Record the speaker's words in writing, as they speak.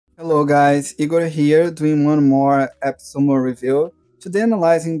Hello guys, Igor here doing one more AppSumo review. Today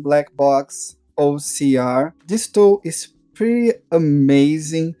analyzing Blackbox OCR. This tool is pretty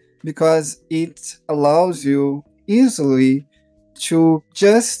amazing because it allows you easily to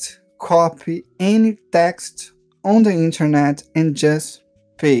just copy any text on the internet and just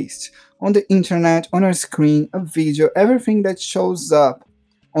paste. On the internet, on your screen, a video, everything that shows up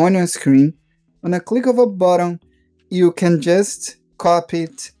on your screen, on a click of a button, you can just copy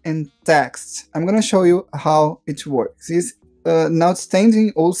it in text. I'm going to show you how it works. It's an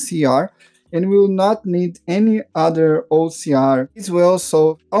outstanding OCR and will not need any other OCR. It will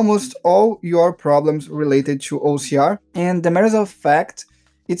solve almost all your problems related to OCR. And the matter of fact,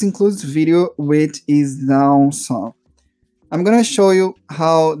 it includes video, which is awesome. I'm going to show you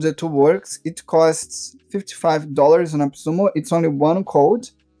how the tool works. It costs $55 on AppSumo. It's only one code.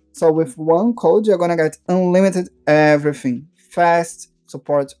 So with one code, you're going to get unlimited everything. Fast,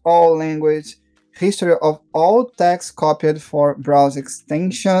 support all language, history of all text copied for browser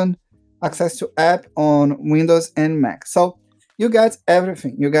extension, access to app on Windows and Mac. So you get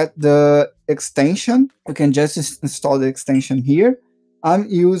everything. You get the extension. You can just install the extension here. I'm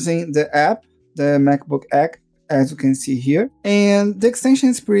using the app, the MacBook app, as you can see here. And the extension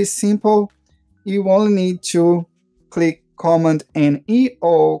is pretty simple. You only need to click Command and E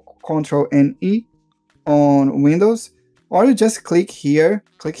or Control and E on Windows, or you just click here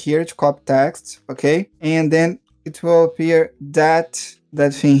to copy text, okay? And then it will appear that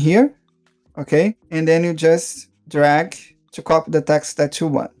thing here, okay? And then you just drag to copy the text that you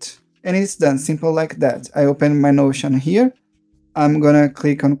want. And it's done, simple like that. I open my Notion here. I'm gonna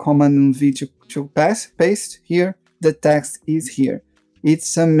click on Command and V to paste here. The text is here.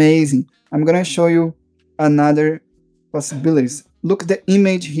 It's amazing. I'm gonna show you another possibilities. Look at the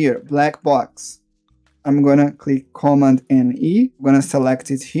image here, black box. I'm gonna click Command and E. I'm gonna select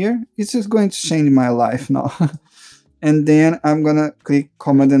it here. It's just going to change my life now. And then I'm gonna click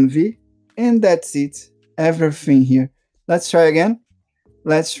Command and V, and that's it. Everything here. Let's try again.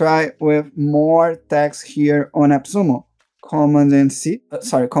 Let's try with more text here on AppSumo. Command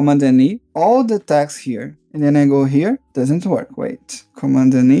and Command and E. All the text here. And then I go here. Doesn't work. Wait.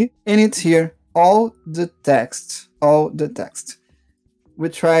 Command and E. And it's here. All the text. All the text. We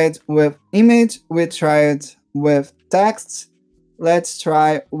tried with image, we tried with text. Let's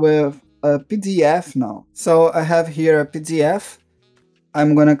try with a PDF now. So I have here a PDF.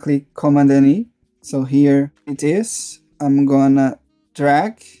 I'm gonna click Command and E. So here it is. I'm gonna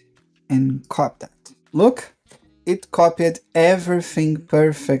drag and copy that. Look, it copied everything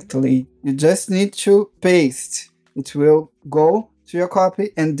perfectly. You just need to paste. It will go to your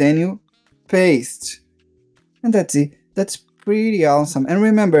copy and then you paste. And that's it. That's pretty awesome. And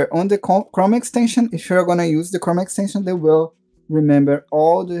remember, on the Chrome extension, if you're gonna use the Chrome extension, they will remember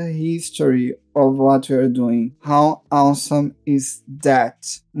all the history of what you're doing. How awesome is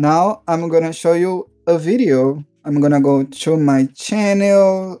that? Now I'm gonna show you a video. I'm gonna go to my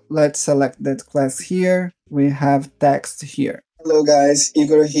channel. Let's select that class here. We have text here. Hello guys,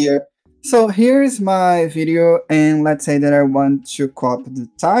 Igor here. So here's my video, and let's say that I want to copy the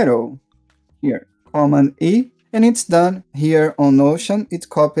title here. Command E. And it's done here on Notion. It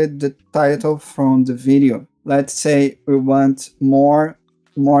copied the title from the video. Let's say we want more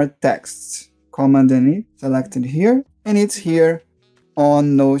text. Command and E, selected here. And it's here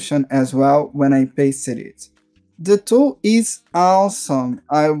on Notion as well when I pasted it. The tool is awesome.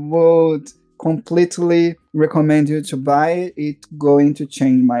 I would completely recommend you to buy it. It's going to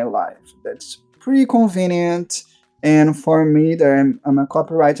change my life. That's pretty convenient. And for me, that I'm a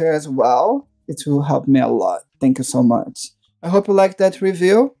copywriter as well, it will help me a lot. Thank you so much. I hope you liked that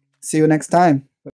review. See you next time.